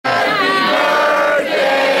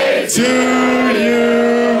to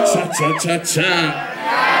you. Cha-cha-cha-cha.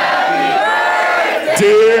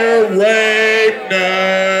 Dear Rape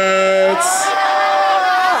Nuts,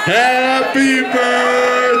 happy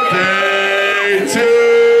birthday to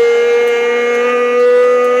you.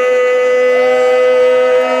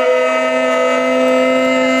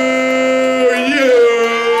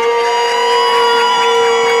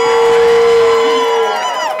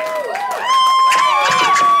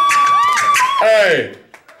 Hey,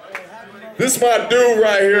 this my dude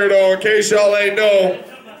right here though, in case y'all ain't know.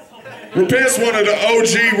 Ripynt's one of the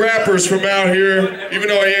OG rappers from out here, even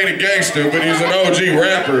though he ain't a gangster, but he's an OG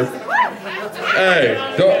rapper. Hey,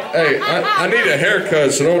 I need a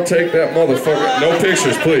haircut, so don't take that motherfucker. No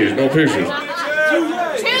pictures, please, no pictures.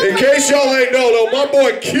 In case y'all ain't know though, my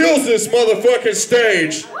boy kills this motherfucking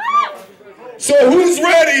stage. So who's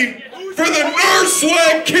ready for the Nerd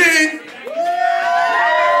Swag King,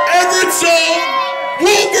 Everett's own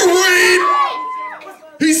Wolverine?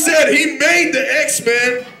 He said he made the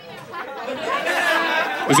X-Men.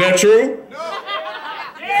 Is that true?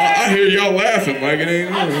 I hear y'all laughing like it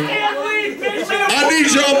ain't. I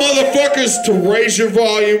need y'all motherfuckers to raise your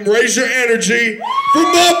volume, raise your energy for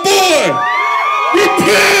my boy,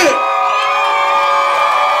 Ripynt!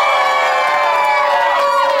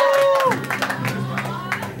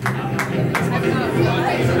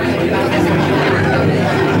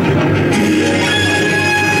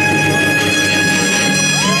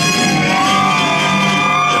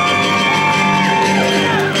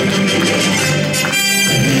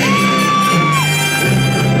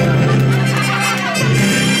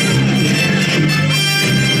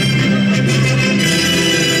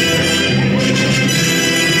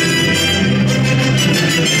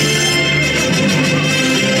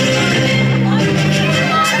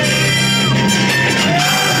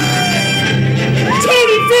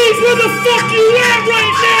 Where the fuck you at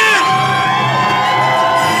right now?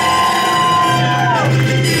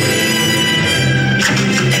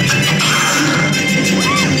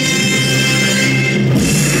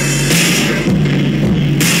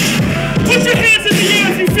 Put your hands in the air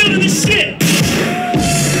if you're feeling this shit.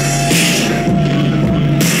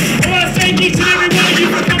 I want to thank each and every one of you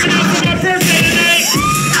for coming out for my birthday tonight.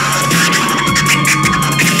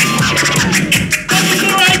 But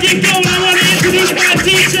before I get going, I want to introduce my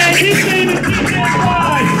DJ. His name is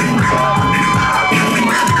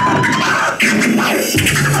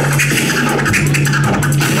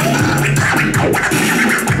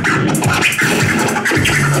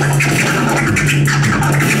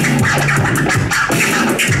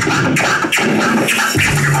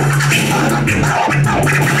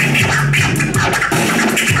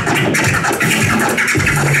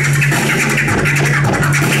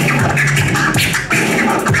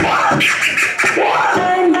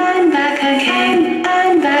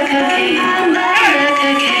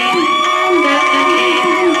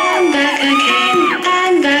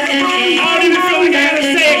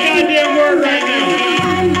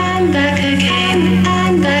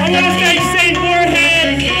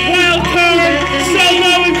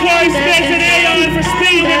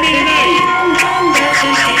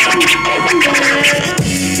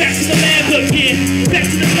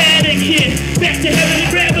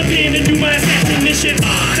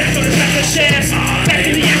back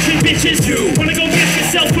in the action, bitches. Wanna go get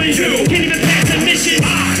yourself with you. Can't even pass a mission.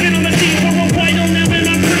 Been on the team for a while now, and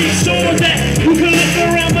I'm pretty sure that you can look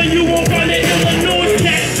around, but you won't find an Illinois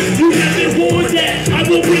cat. You have been warned that I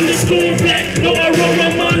will bring the storm back. No, I roll a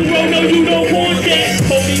Monroe. No, you don't want that.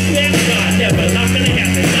 Hold me back, nah, never. Not gonna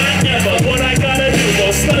happen, not never. What I gotta do,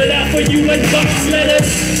 I'll spell it out for you like box letters.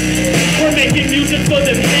 We're making music for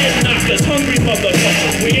them head knockers, hungry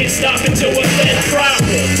motherfuckers. We ain't stopping till we're fed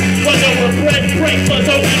problems. But no regret breakers,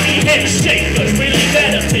 only head shakers. We leave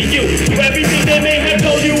that up to you. Everything they may have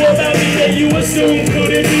told you about me that you assume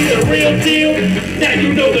couldn't be the real deal. Now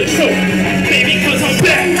you know the truth, baby, cause I'm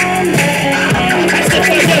back. That's the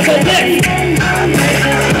way I left.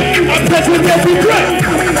 I'm touching every breath.